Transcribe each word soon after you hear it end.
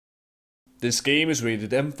This game is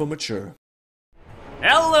rated M for mature.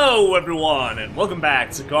 Hello everyone, and welcome back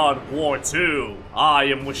to God of War 2. I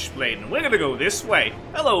am Wishblade, and we're gonna go this way.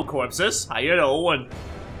 Hello corpses, how you doing?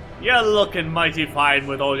 You're looking mighty fine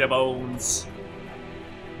with all your bones.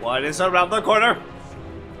 What is around the corner?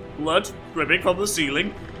 Blood dripping from the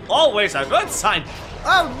ceiling. Always a good sign.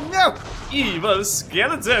 Oh no! Evil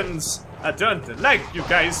skeletons! I don't like you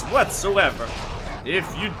guys whatsoever.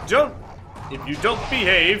 If you don't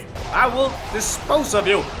behave, I will dispose of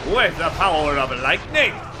you with the power of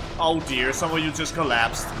lightning. Oh dear, some of you just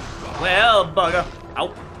collapsed. Well, bugger.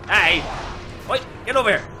 Oh, hey. Wait, get over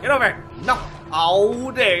here. Get over here. No.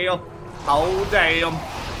 Oh, damn. Oh, damn.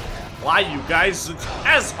 Why you guys such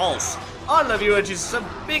assholes? All of you are just some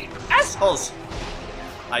big assholes.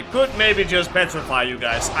 I could maybe just petrify you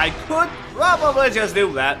guys. I could probably just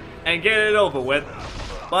do that and get it over with.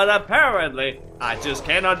 But apparently, I just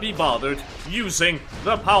cannot be bothered using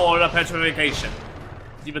the power of petrification.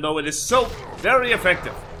 Even though it is so very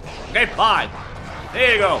effective. Okay, fine.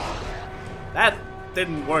 There you go. That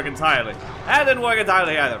didn't work entirely. That didn't work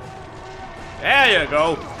entirely either. There you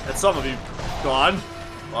go. And some of you gone.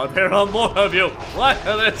 But there are more of you. Why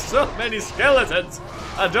are there so many skeletons?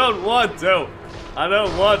 I don't want to. I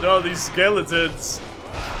don't want all these skeletons.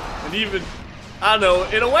 And even, I don't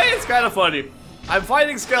know, in a way it's kind of funny. I'm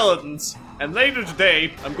fighting skeletons, and later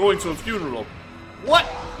today, I'm going to a funeral. What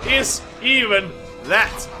is even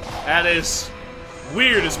that? That is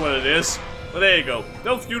weird is what it is. But there you go.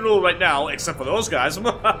 No funeral right now, except for those guys.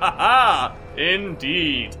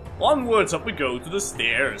 Indeed. Onwards up we go to the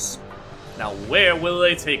stairs. Now where will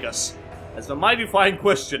they take us? That's a mighty fine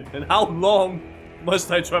question, and how long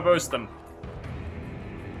must I traverse them?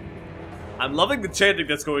 I'm loving the chanting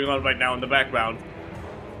that's going on right now in the background.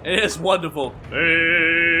 It is wonderful.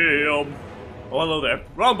 Damn. Oh, hello there.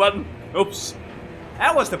 Wrong button. Oops.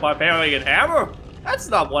 That was the barbarian hammer. That's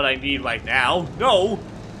not what I need right now. No.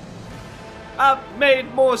 I've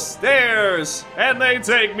made more stairs, and they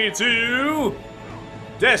take me to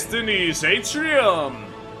Destiny's Atrium.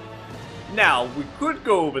 Now, we could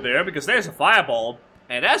go over there because there's a fireball,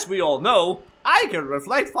 and as we all know, I can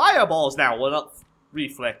reflect fireballs now. Well, not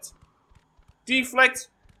reflect. Deflect?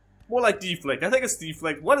 More like deflect. I think it's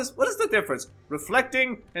deflect. What is the difference?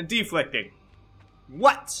 Reflecting and deflecting.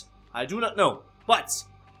 What? I do not know. But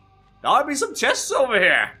there'll be some chests over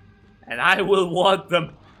here. And I will want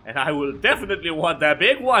them. And I will definitely want that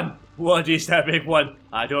big one. What is that big one?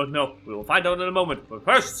 I don't know. We will find out in a moment. But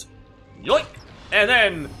first, yoink! And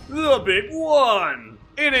then the big one.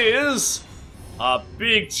 It is a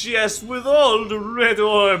big chest with all the red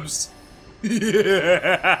orbs.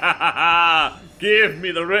 Give me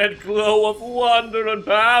the red glow of wonder and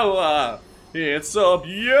power. It's so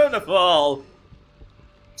beautiful.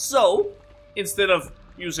 So, instead of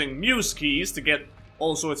using muse keys to get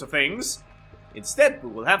all sorts of things, instead we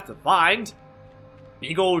will have to find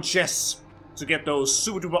big old chests to get those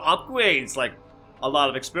super duper upgrades, like a lot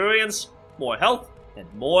of experience, more health,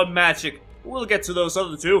 and more magic. We'll get to those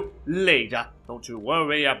other two later. Don't you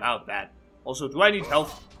worry about that. Also, do I need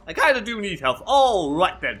health? I kinda do need health.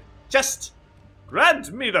 Alright then. Just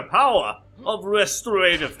grant me the power of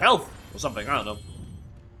restorative health. Or something, I don't know.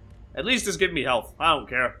 At least just give me health. I don't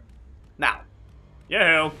care. Now.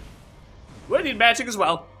 Yo. We need magic as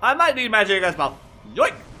well. I might need magic as well.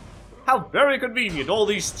 Yoink! How very convenient. All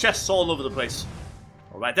these chests all over the place.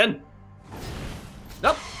 Alright then.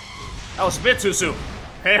 Nope. That was a bit too soon.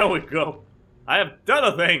 There we go. I have done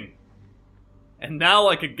a thing. And now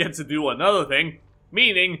I can get to do another thing.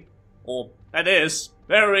 Meaning, or that is,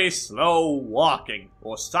 very slow walking,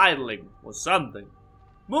 or sidling, or something.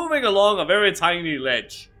 Moving along a very tiny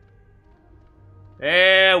ledge.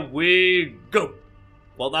 There we go.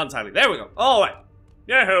 Well, not entirely. There we go. Alright.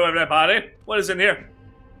 Yo, everybody. What is in here?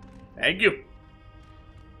 Thank you.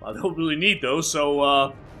 I don't really need those,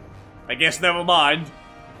 so, I guess never mind.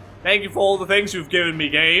 Thank you for all the things you've given me,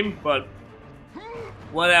 game, but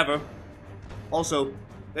whatever. Also,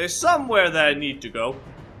 there's somewhere that I need to go.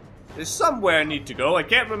 There's somewhere I need to go. I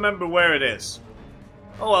can't remember where it is.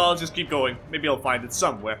 Oh well, I'll just keep going. Maybe I'll find it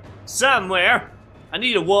somewhere. Somewhere! I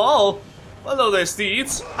need a wall! Hello there,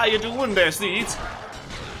 Steeds. How you doing there, Steeds?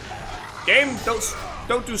 Game,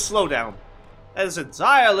 don't do slowdown. That is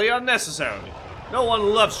entirely unnecessary. No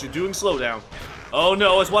one loves you doing slowdown. Oh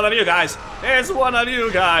no, it's one of you guys. It's one of you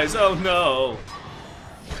guys. Oh no.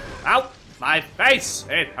 Ow! My face!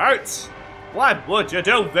 It hurts! Why would you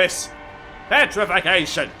do this?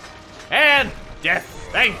 Petrification! And death!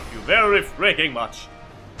 Thank you very freaking much.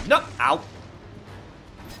 No! Ow!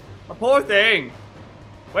 A poor thing!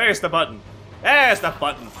 Where's the button? There's the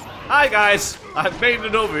button! Hi guys! I've made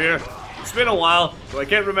it over here. It's been a while, so I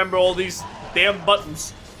can't remember all these damn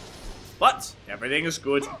buttons. But everything is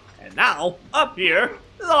good. And now, up here,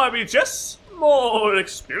 there'll be just more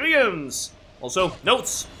experience. Also,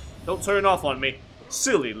 notes. Don't turn off on me.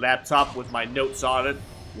 Silly laptop with my notes on it.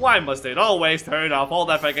 Why must it always turn off all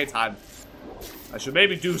that freaking time? I should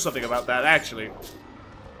maybe do something about that, actually.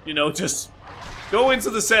 You know, just go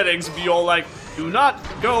into the settings and be all like, do not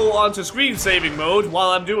go onto screen saving mode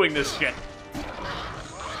while I'm doing this shit.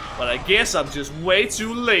 But I guess I'm just way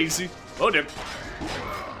too lazy. Oh dear.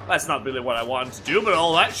 That's not really what I wanted to do, but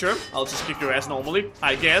alright, sure. I'll just kick your ass normally.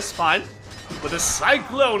 I guess, fine. With the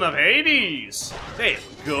Cyclone of Hades! There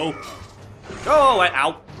we go. Go away,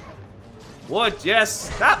 ow. Would you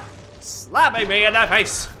stop slapping me in the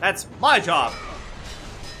face? That's my job.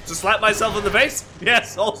 To slap myself in the face?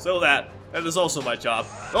 Yes, also that. That is also my job.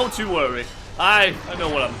 Don't you worry. I know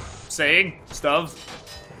what I'm saying, stuff.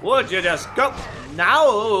 Would you just go?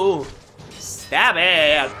 No! Stab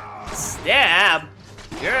it! Stab!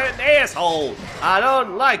 You're an asshole! I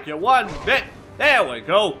don't like you one bit! There we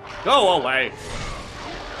go! Go away!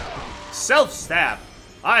 Self-stab!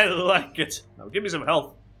 I like it! Now give me some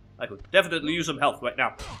health. I could definitely use some health right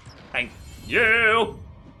now. Thank you!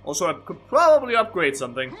 Also, I could probably upgrade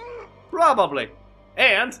something. Probably.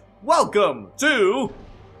 And welcome to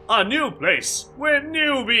a new place with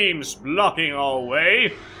new beams blocking our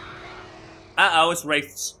way. Uh-oh, it's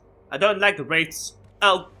wraiths. I don't like the wraiths.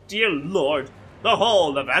 Oh, dear lord. The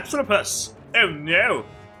Hall of Atropos. Oh, no.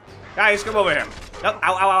 Guys, come over here. Oh, ow,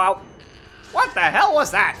 ow, ow, ow. What the hell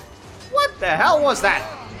was that? What the hell was that?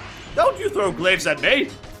 Don't you throw glaives at me.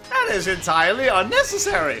 That is entirely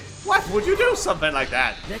unnecessary. Why would you do something like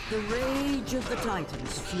that? Let the rage of the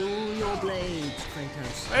Titans fuel your blades,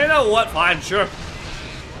 Kratos. You know what? Fine, sure.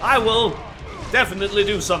 I will definitely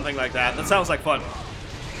do something like that. That sounds like fun.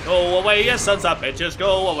 Go away, you sons of bitches.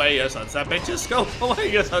 Go away, you sons of bitches. Go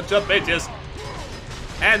away, you sons of bitches.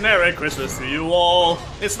 And Merry Christmas to you all.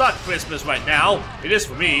 It's not Christmas right now. It is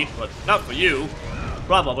for me, but not for you.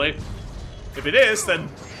 Probably. If it is, then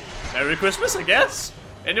Merry Christmas, I guess.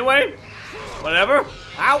 Anyway, whatever.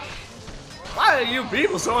 Ow! Why are you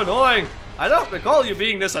people so annoying? I don't recall you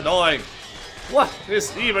being this annoying. What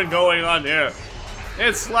is even going on here?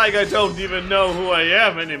 It's like I don't even know who I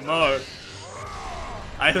am anymore.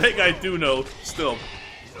 I think I do know, still.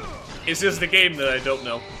 It's just the game that I don't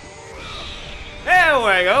know. There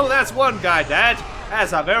we go, that's one guy dead.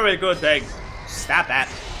 That's a very good thing. Stab that.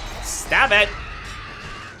 Stab it!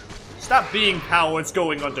 Stop being cowards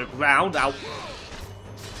going underground. Ow.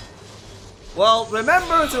 Well,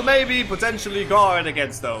 remember to maybe potentially guard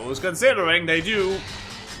against those, considering they do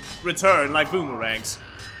return like boomerangs.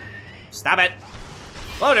 Stab it!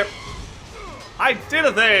 Oh dear. I did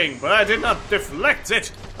a thing, but I did not deflect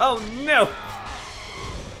it. Oh no.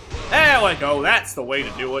 There we go, that's the way to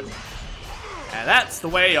do it. And that's the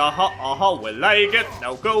way we like it.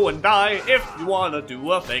 Now go and die. If you want to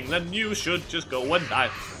do a thing, then you should just go and die.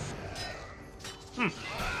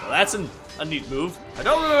 Well, that's a neat move. I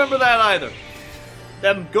don't remember that either.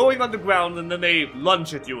 Them going underground and then they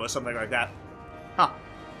lunge at you or something like that. Huh.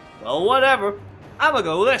 Well, whatever. I'm gonna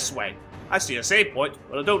go this way. I see a save point,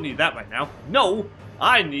 but I don't need that right now. No,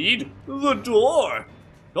 I need the door.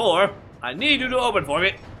 Door, I need you to open for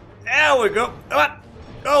me. There we go. Come on.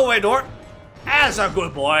 Go away, door. That's a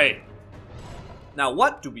good boy. Now,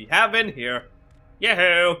 what do we have in here?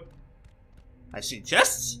 Yahoo! I see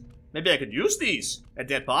chests. Maybe I could use these. And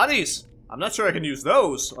dead bodies. I'm not sure I can use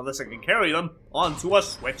those, unless I can carry them onto a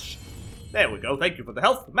switch. There we go. Thank you for the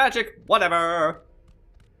health. Magic. Whatever.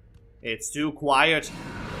 It's too quiet.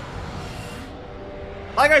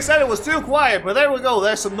 Like I said, it was too quiet, but there we go.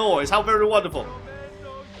 There's some noise. How very wonderful.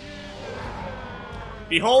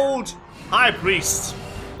 Behold, High Priest.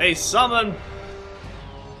 They summon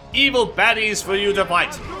evil baddies for you to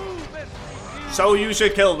fight. So you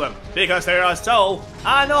should kill them, because they are so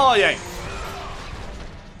annoying.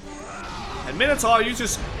 And Minotaur, you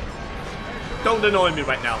just don't annoy me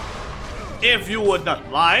right now. If you would not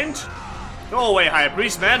mind. Go away, High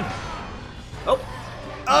Priest, man. Oh,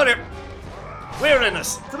 oh dear. We're in a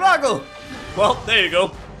struggle. Well, there you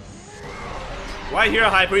go. Right here,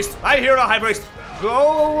 High Priest. I hear a High Priest.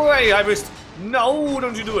 Go away, High Priest. No,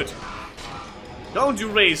 don't you do it. Don't you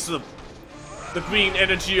raise the green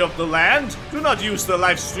energy of the land. Do not use the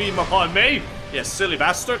live stream upon me, you silly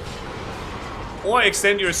bastard. Or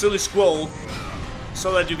extend your silly scroll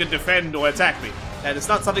so that you can defend or attack me. That is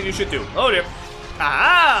not something you should do. Oh dear.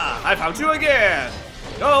 Aha! I found you again.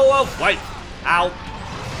 Go away. Ow.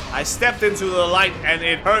 I stepped into the light and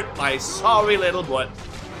it hurt my sorry little butt.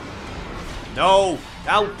 No.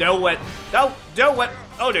 Don't do it. Don't do it.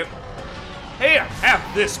 Oh dear. Here,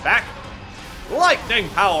 have this back. Lightning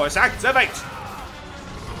powers activate.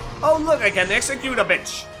 Oh look, I can execute a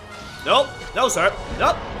bitch. Nope, no sir,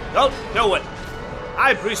 nope, don't do it.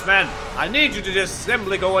 High Priest man, I need you to just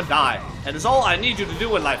simply go and die. And it's all I need you to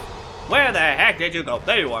do in life. Where the heck did you go?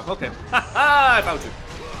 There you are, okay. Haha, I found you.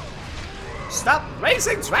 Stop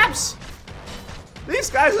raising traps!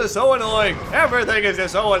 These guys are so annoying. Everything is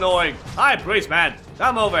just so annoying. High Priest man,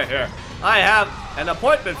 come over here. I have an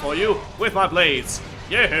appointment for you with my blades.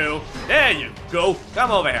 Yoo-hoo. There you go.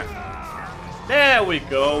 Come over here. There we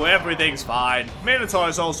go. Everything's fine. Minotaur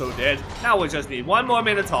is also dead. Now we just need one more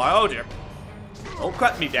Minotaur. Oh dear. Don't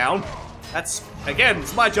cut me down. That's, again,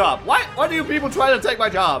 it's my job. Why do you people try to take my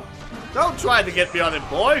job? Don't try to get me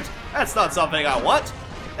unemployed. That's not something I want.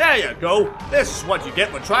 There you go. This is what you get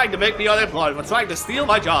for trying to make me unemployed, for trying to steal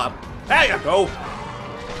my job. There you go.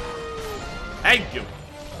 Thank you.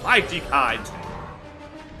 Mighty kind.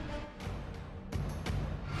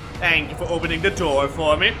 Thank you for opening the door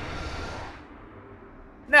for me.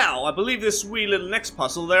 Now, I believe this wee little next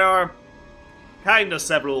puzzle, there are kind of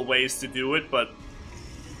several ways to do it, but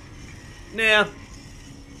nah.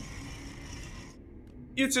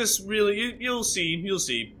 You just really, you'll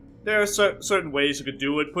see. There are certain ways you could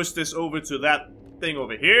do it. Push this over to that thing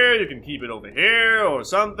over here. You can keep it over here or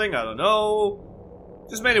something. I don't know.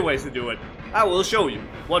 Just many ways to do it. I will show you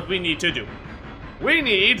what we need to do. We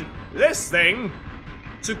need this thing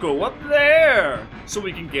to go up there so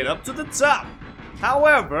we can get up to the top.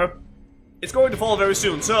 However, it's going to fall very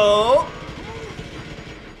soon, so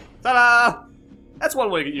ta-da! That's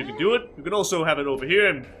one way you can do it. You can also have it over here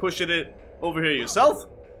and push it over here yourself.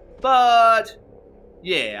 But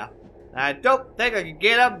yeah, I don't think I can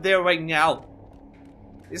get up there right now.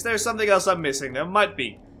 Is there something else I'm missing? There might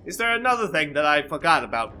be. Is there another thing that I forgot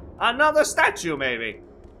about? Another statue, maybe?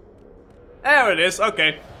 There it is.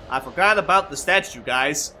 Okay. I forgot about the statue,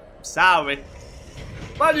 guys. I'm sorry.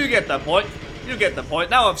 But you get the point. You get the point.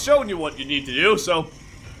 Now I've shown you what you need to do, so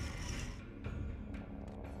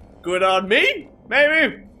good on me?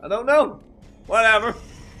 Maybe? I don't know. Whatever.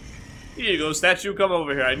 Here you go, statue. Come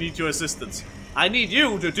over here. I need your assistance. I need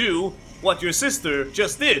you to do what your sister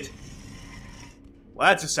just did. Well,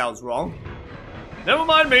 that just sounds wrong. Never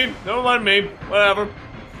mind me. Never mind me. Whatever.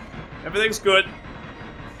 Everything's good.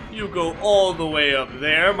 You go all the way up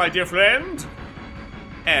there, my dear friend.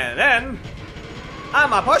 And then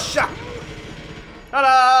I'm a pusher.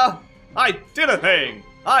 Ta-da! I did a thing.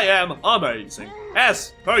 I am amazing.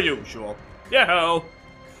 As per usual. Yo-ho.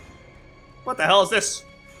 What the hell is this?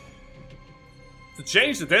 To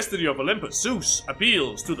change the destiny of Olympus, Zeus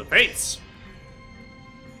appeals to the fates.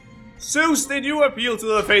 Zeus, did you appeal to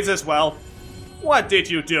the fates as well? What did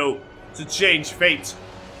you do to change fate?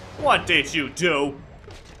 What did you do?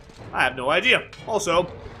 I have no idea.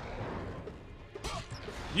 Also,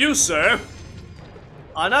 you, sir,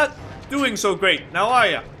 are not doing so great, now are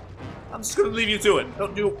ya? I'm just gonna leave you to it.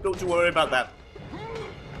 Don't you worry about that.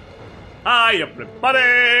 Hi,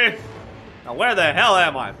 everybody! Now where the hell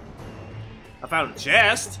am I? I found a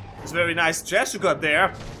chest. It's a very nice chest you got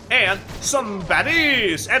there. And some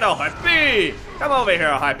baddies! And a hypey! Come over here,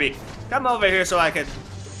 hypey. Come over here so I can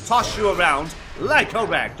toss you around like a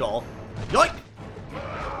ragdoll. Yoink!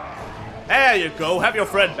 There you go, have your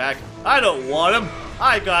friend back. I don't want him.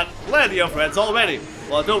 I got plenty of friends already.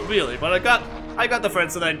 Well, I don't really, but I got the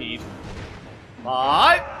friends that I need.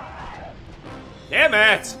 Bye! Damn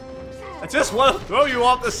it! I just want to throw you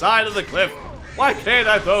off the side of the cliff. Why can't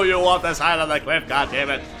I throw you off the side of the cliff,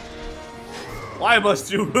 goddammit? Why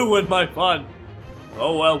must you ruin my fun?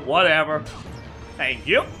 Oh well, whatever. Thank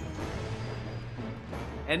you.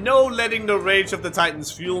 And no letting the rage of the Titans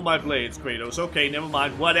fuel my blades, Kratos. Okay, never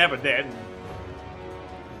mind, whatever then.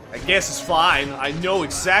 I guess it's fine. I know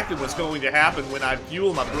exactly what's going to happen when I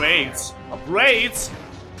fuel my braids. Braids?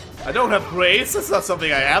 I don't have braids, that's not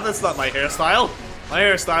something I have, that's not my hairstyle. My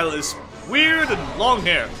hairstyle is weird and long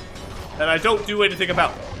hair. That I don't do anything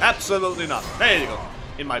about. Absolutely not. There you go.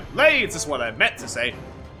 In my blades is what I meant to say.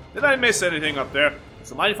 Did I miss anything up there?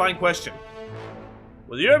 It's a mighty fine question.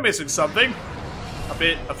 Well, you're missing something.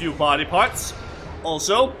 A few body parts.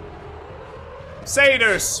 Also,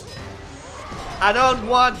 satyrs. I don't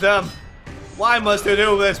want them. Why must you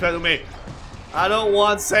do this to me? I don't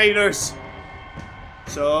want satyrs.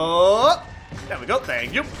 So, there we go.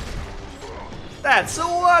 Thank you. That's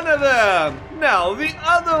one of them. Now the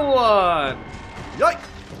other one. Yoink.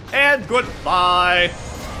 And goodbye.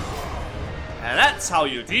 And that's how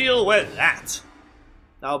you deal with that.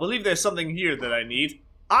 Now I believe there's something here that I need.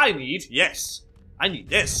 Yes. I need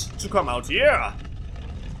this to come out here.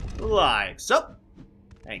 Like so.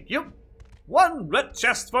 Thank you. One red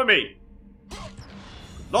chest for me.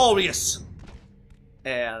 Glorious.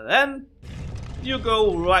 And then you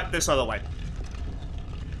go right this other way.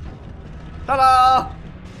 Ta-da!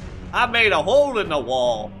 I made a hole in the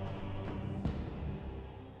wall.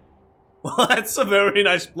 Well, that's a very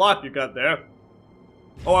nice block you got there.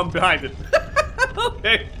 Oh, I'm behind it.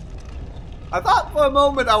 Okay. I thought for a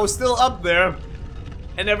moment I was still up there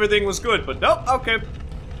and everything was good, but nope, okay.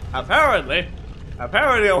 Apparently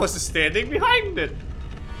I was just standing behind it.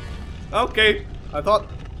 Okay, I thought,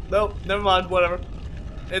 nope, never mind, whatever.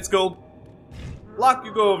 Let's go. Block,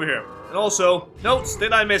 you go over here. And also, notes,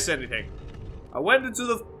 did I miss anything? I went into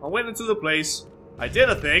the place. I did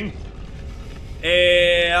a thing.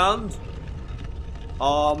 And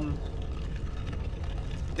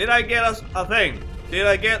did I get a thing? Did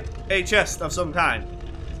I get a chest of some kind?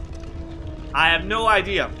 I have no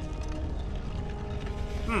idea.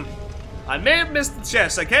 I may have missed the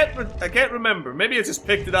chest. I can't remember. Maybe I just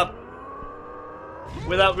picked it up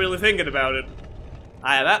without really thinking about it.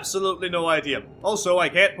 I have absolutely no idea. Also, I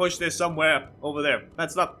can't push this somewhere over there.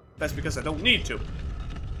 That's because I don't need to.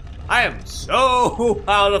 I am so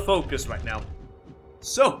out of focus right now.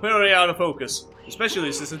 So very out of focus.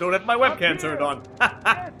 Especially since I don't have my webcam turned on.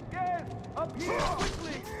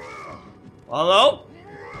 Hello?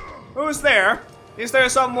 Who's there? Is there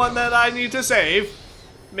someone that I need to save?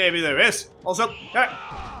 Maybe there is. Also,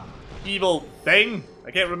 evil thing.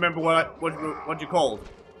 I can't remember what you called.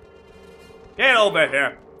 Get over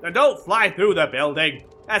here. Now don't fly through the building.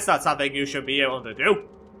 That's not something you should be able to do.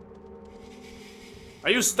 Are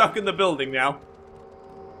you stuck in the building now?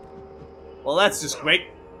 Well, that's just great.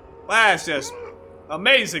 That's just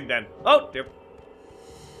amazing then. Oh, dear.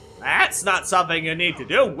 That's not something you need to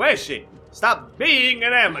do, Wishy. Stop being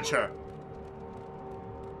an amateur.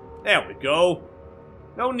 There we go.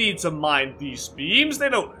 No need to mind these beams. They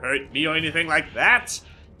don't hurt me or anything like that.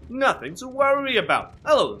 Nothing to worry about.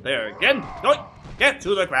 Hello there again. Doink. Get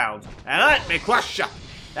to the ground and let me crush you.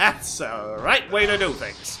 That's the right way to do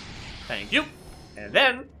things. Thank you. And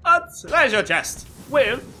then a treasure chest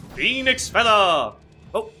with Phoenix Feather.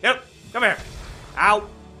 Oh, yep. Come here. Ow.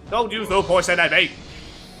 Don't you throw poison at me.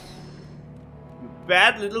 You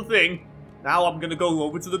bad little thing. Now I'm gonna go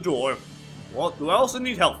over to the door. What? Do I also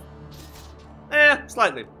need help?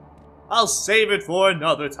 Slightly. I'll save it for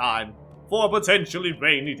another time. For a potentially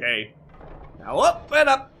rainy day. Now up and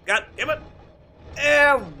up. God damn it.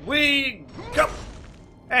 There we go.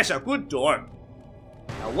 That's a good door.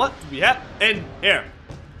 Now what do we have in here?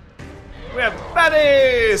 We have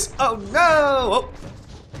baddies! Oh no! Oh.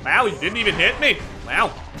 Wow, you didn't even hit me. Wow,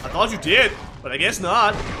 I thought you did, but I guess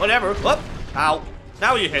not. Whatever. Whoop. Ow.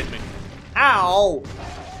 Now you hit me. Ow!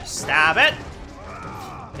 Stab it!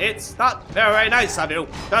 It's not very nice of you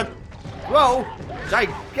to throw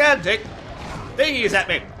gigantic thingies at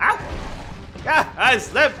me. Ow! Ah, I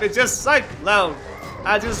slept in just cyclone.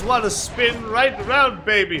 I just want to spin right around,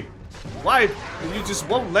 baby. Why? You just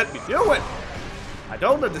won't let me do it. I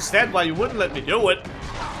don't understand why you wouldn't let me do it.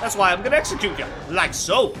 That's why I'm gonna execute you, like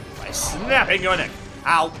so, by snapping your neck.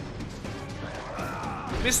 Ow.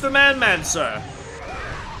 Mr. Man, sir.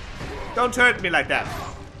 Don't hurt me like that.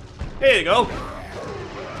 Here you go.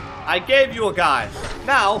 I gave you a guy.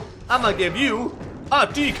 Now, I'm gonna give you a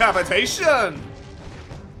decapitation.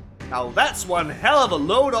 Now that's one hell of a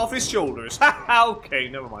load off his shoulders. Ha! Okay,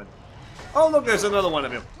 never mind. Oh look, there's another one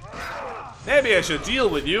of you. Maybe I should deal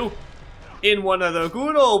with you in one of the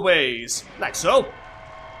good old ways. Like so.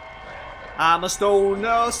 I'm a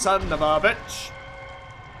stoner, son of a bitch.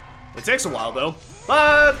 It takes a while though,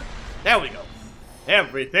 but there we go.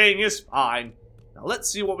 Everything is fine. Now let's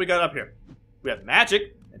see what we got up here. We have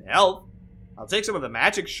magic and health. I'll take some of the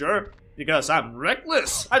magic, sure, because I'm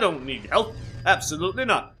reckless. I don't need health. Absolutely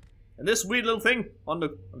not. And this weird little thing on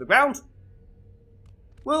the ground,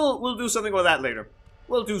 we'll do something with that later.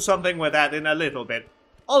 We'll do something with that in a little bit.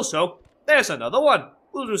 Also, there's another one.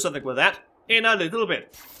 We'll do something with that in a little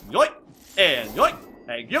bit. Yoink, and yoink,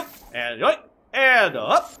 thank you, and yoink, and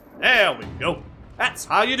up. There we go. That's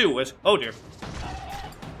how you do it. Oh dear.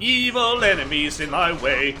 Evil enemies in my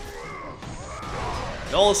way.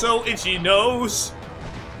 And also, itchy nose.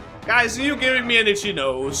 Guys, are you giving me an itchy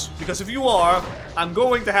nose? Because if you are, I'm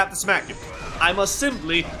going to have to smack you. I must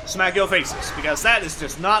simply smack your faces, because that is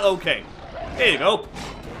just not okay. Here you go.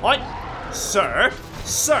 Oink. Sir.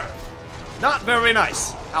 Sir. Not very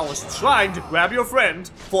nice. I was trying to grab your friend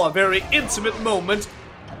for a very intimate moment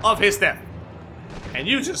of his death. And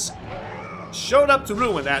you just showed up to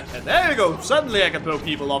ruin that, and there you go. Suddenly I can throw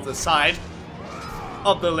people off the side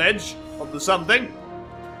of the ledge, of the something.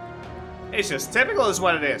 It's just typical is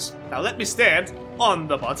what it is. Now let me stand on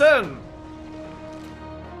the button.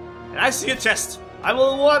 And I see a chest. I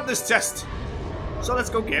will want this chest. So let's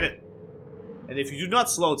go get it. And if you do not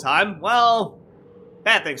slow time, well,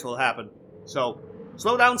 bad things will happen. So,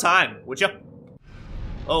 slow down time, would you?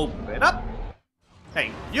 Open up.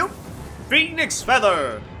 Thank you. Phoenix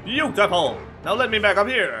Feather. Beautiful. Now let me back up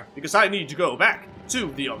here, because I need to go back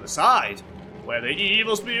to the other side, where the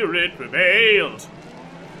evil spirit prevailed.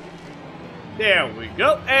 There we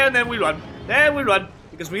go. And then we run. Then we run.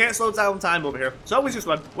 Because we can't slow down time over here. So we just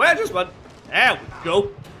run. Well, just run. There we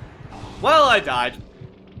go. Well, I died.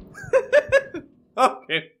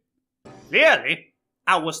 Okay. Clearly,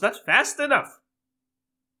 I was not fast enough.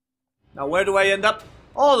 Now where do I end up?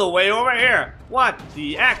 All the way over here. What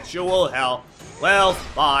the actual hell? Well,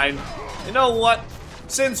 fine. You know what?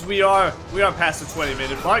 Since we are past the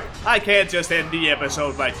 20-minute mark, I can't just end the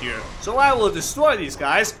episode right here. So I will destroy these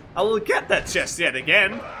guys, I will get that chest yet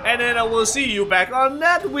again, and then I will see you back on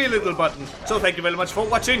that wee little button. So thank you very much for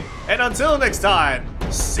watching, and until next time,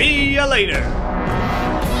 see ya later!